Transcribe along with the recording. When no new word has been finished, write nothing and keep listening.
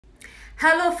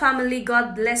Hello, family.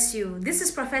 God bless you. This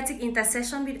is Prophetic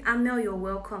Intercession with Amel. You're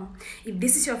welcome. If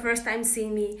this is your first time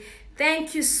seeing me,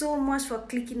 thank you so much for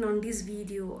clicking on this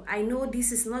video. I know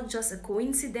this is not just a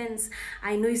coincidence.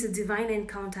 I know it's a divine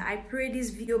encounter. I pray this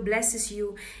video blesses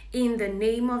you in the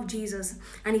name of Jesus.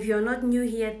 And if you're not new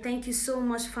here, thank you so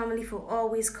much, family, for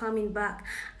always coming back.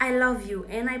 I love you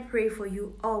and I pray for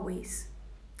you always.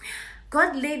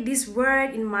 God laid this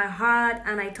word in my heart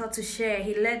and I thought to share.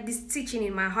 He laid this teaching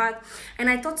in my heart and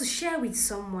I thought to share with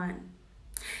someone.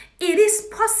 It is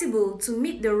possible to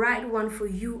meet the right one for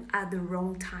you at the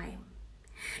wrong time.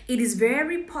 It is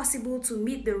very possible to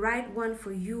meet the right one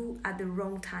for you at the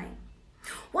wrong time.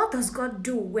 What does God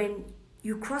do when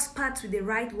you cross paths with the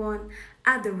right one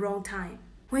at the wrong time?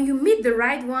 When you meet the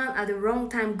right one at the wrong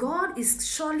time, God is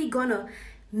surely gonna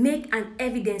make an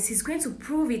evidence. He's going to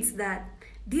prove it that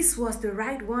this was the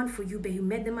right one for you, but you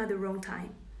met them at the wrong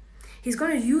time. He's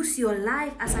going to use your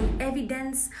life as an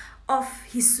evidence of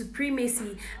his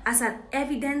supremacy, as an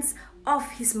evidence of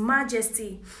his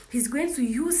majesty. He's going to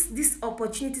use this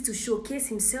opportunity to showcase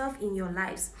himself in your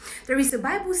lives. There is a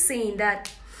Bible saying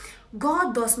that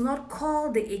God does not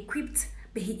call the equipped,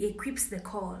 but he equips the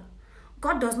call.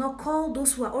 God does not call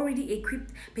those who are already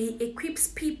equipped, but he equips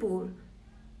people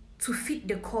to fit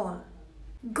the call.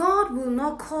 God will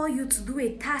not call you to do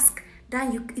a task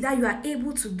that you are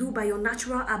able to do by your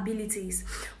natural abilities.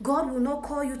 God will not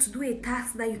call you to do a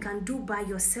task that you can do by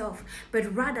yourself,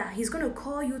 but rather he's going to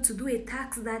call you to do a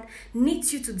task that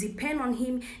needs you to depend on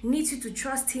him, needs you to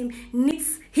trust him,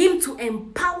 needs him to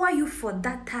empower you for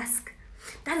that task.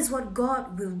 That is what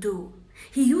God will do.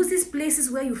 He uses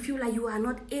places where you feel like you are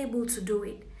not able to do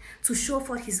it to show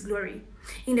forth his glory.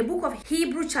 In the book of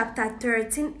Hebrews chapter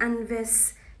 13 and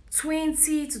verse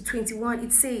 20 to 21,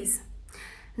 it says,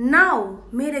 "Now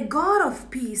may the God of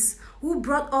peace, who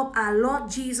brought up our Lord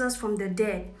Jesus from the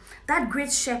dead, that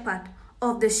great shepherd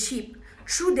of the sheep,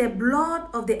 through the blood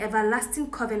of the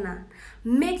everlasting covenant,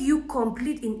 make you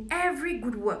complete in every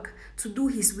good work to do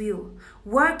his will,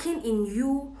 working in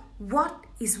you what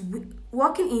is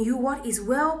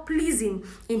well pleasing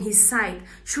in his sight,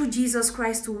 through Jesus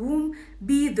Christ, to whom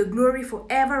be the glory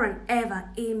forever and ever.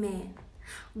 Amen."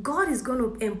 God is going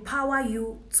to empower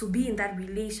you to be in that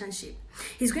relationship.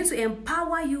 He's going to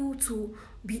empower you to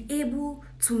be able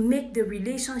to make the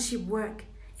relationship work.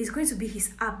 It's going to be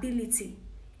his ability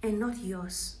and not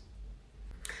yours.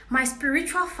 My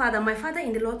spiritual father, my father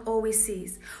in the Lord, always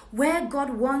says, where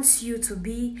God wants you to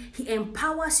be, he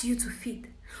empowers you to fit.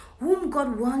 Whom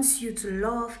God wants you to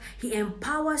love, he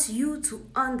empowers you to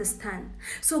understand.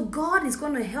 So God is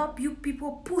going to help you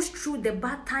people push through the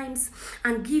bad times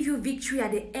and give you victory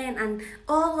at the end, and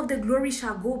all of the glory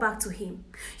shall go back to him.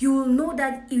 You will know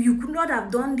that if you could not have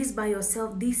done this by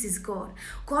yourself, this is God.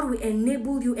 God will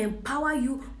enable you, empower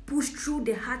you, push through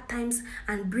the hard times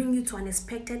and bring you to an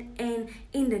expected end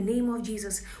in the name of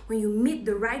Jesus. When you meet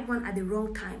the right one at the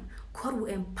wrong time, God will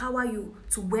empower you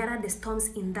to weather the storms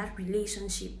in that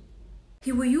relationship.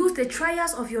 He will use the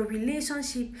trials of your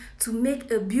relationship to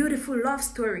make a beautiful love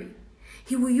story.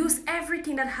 He will use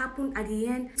everything that happened at the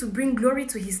end to bring glory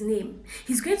to his name.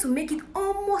 He's going to make it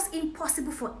almost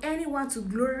impossible for anyone to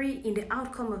glory in the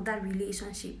outcome of that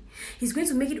relationship. He's going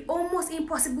to make it almost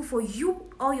impossible for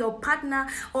you or your partner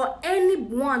or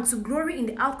anyone to glory in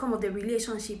the outcome of the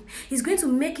relationship. He's going to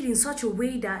make it in such a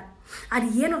way that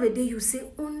at the end of the day, you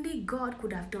say, only God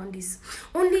could have done this.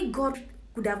 Only God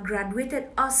could have graduated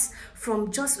us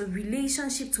from just a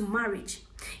relationship to marriage.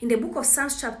 In the book of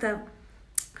Psalms chapter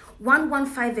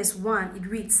 115 verse 1, it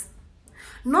reads,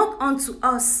 "Not unto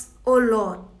us, O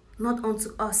Lord, not unto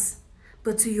us,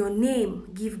 but to your name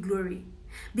give glory,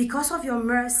 because of your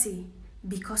mercy,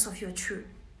 because of your truth."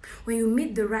 When you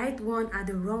meet the right one at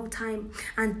the wrong time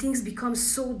and things become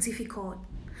so difficult,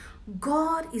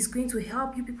 God is going to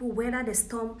help you people weather the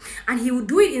storm, and he will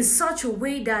do it in such a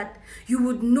way that you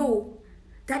would know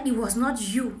that it was not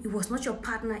you, it was not your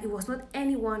partner, it was not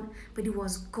anyone, but it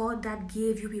was God that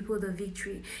gave you people the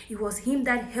victory. It was him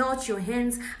that held your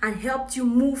hands and helped you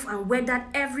move and weather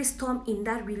every storm in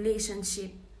that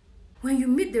relationship. When you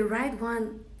meet the right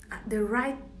one, the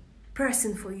right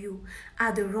person for you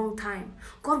at the wrong time,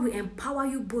 God will empower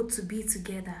you both to be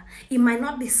together. It might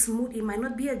not be smooth, it might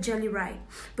not be a jelly ride,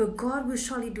 but God will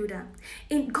surely do that.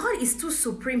 And God is too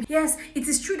supreme. Yes, it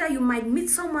is true that you might meet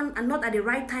someone and not at the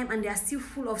right time, and they are still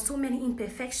full of so many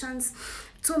imperfections,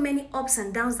 so many ups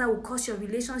and downs that will cause your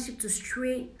relationship to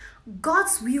stray.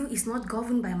 God's will is not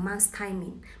governed by man's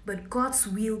timing, but God's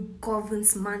will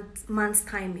governs man's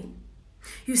timing.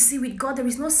 You see, with God, there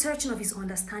is no searching of his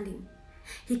understanding.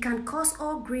 He can cause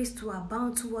all grace to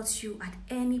abound towards you at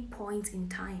any point in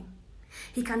time.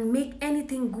 He can make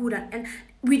anything good, and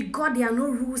with God there are no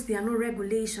rules, there are no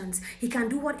regulations. He can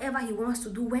do whatever he wants to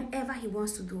do, whenever he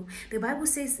wants to do. The Bible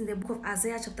says in the book of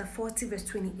Isaiah chapter 40 verse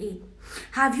 28,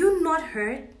 have you not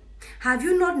heard? Have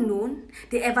you not known?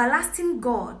 The everlasting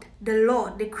God, the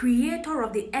Lord, the creator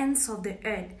of the ends of the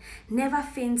earth, never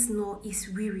faints nor is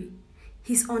weary.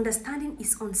 His understanding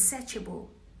is unsearchable.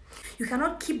 You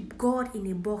cannot keep God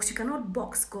in a box. You cannot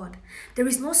box God. There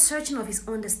is no searching of his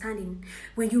understanding.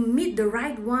 When you meet the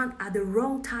right one at the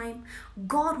wrong time,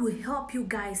 God will help you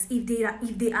guys. If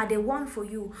they are the one for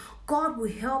you, God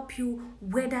will help you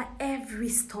weather every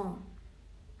storm.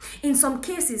 In some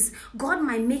cases, God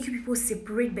might make you people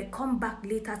separate but come back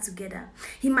later together.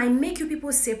 He might make you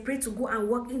people separate to go and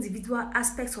work individual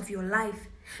aspects of your life,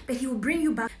 but he will bring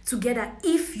you back together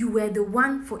if you were the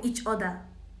one for each other.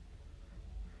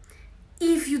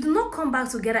 If you do not come back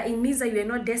together, it means that you are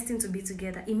not destined to be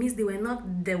together. It means they were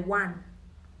not the one.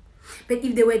 But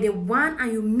if they were the one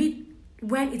and you meet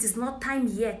when it is not time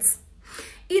yet,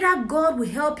 either God will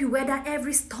help you weather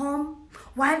every storm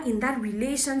while in that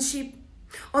relationship,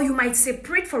 or you might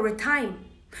separate for a time,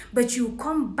 but you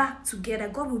come back together.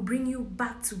 God will bring you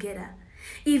back together.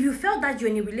 If you felt that you're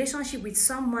in a relationship with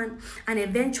someone and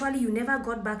eventually you never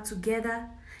got back together,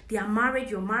 they are married,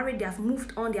 you're married, they have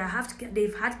moved on,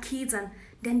 they've had kids, and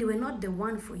then they were not the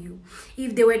one for you.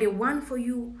 If they were the one for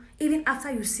you, even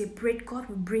after you separate, God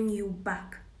will bring you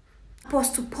back.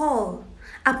 Apostle Paul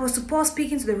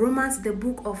speaking to the Romans, the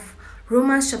book of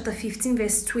Romans chapter 15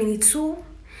 verse 22,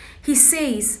 he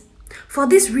says, for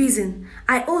this reason,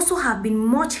 I also have been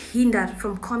much hindered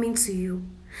from coming to you,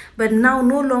 but now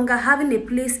no longer having a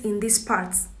place in these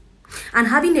parts, and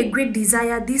having a great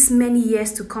desire these many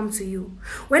years to come to you.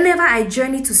 Whenever I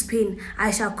journey to Spain,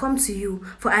 I shall come to you,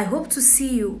 for I hope to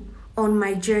see you on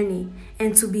my journey,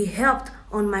 and to be helped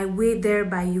on my way there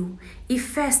by you, if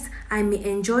first I may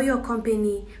enjoy your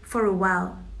company for a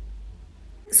while.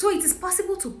 So it is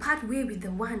possible to part way with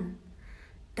the one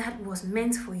that was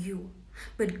meant for you.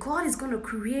 But God is going to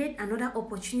create another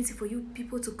opportunity for you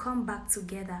people to come back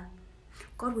together.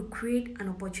 God will create an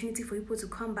opportunity for people to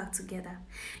come back together.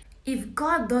 If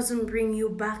God doesn't bring you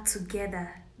back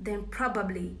together, then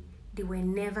probably they were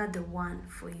never the one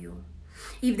for you.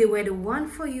 If they were the one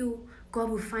for you, God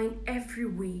will find every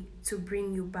way to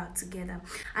bring you back together.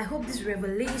 I hope this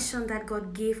revelation that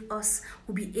God gave us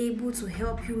will be able to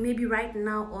help you, maybe right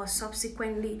now or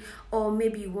subsequently, or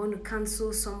maybe you want to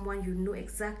counsel someone you know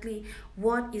exactly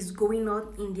what is going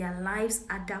on in their lives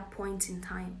at that point in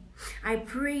time. I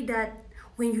pray that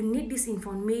when you need this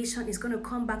information, it's going to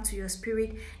come back to your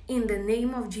spirit in the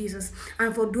name of Jesus.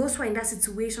 And for those who are in that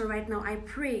situation right now, I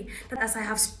pray that as I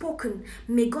have spoken,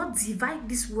 may God divide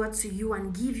this word to you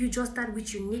and give you just that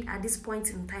which you need at this point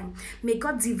in time. May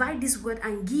God divide this word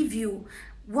and give you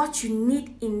what you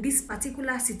need in this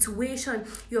particular situation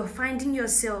you're finding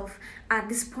yourself at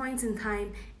this point in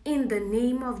time, in the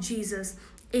name of Jesus.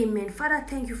 Amen. Father,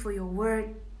 thank you for your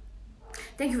word.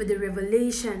 Thank you for the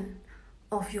revelation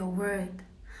of your word.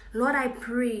 Lord, I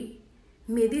pray,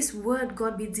 may this word,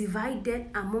 God, be divided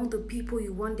among the people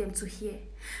you want them to hear.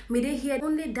 May they hear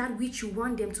only that which you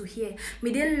want them to hear.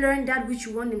 May they learn that which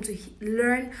you want them to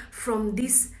learn from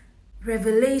this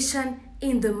revelation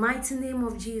in the mighty name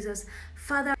of Jesus.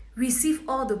 Father, receive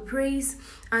all the praise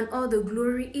and all the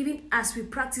glory, even as we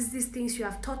practice these things you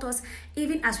have taught us,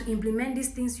 even as we implement these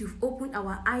things you've opened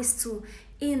our eyes to,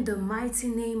 in the mighty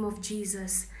name of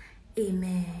Jesus.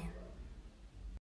 Amen.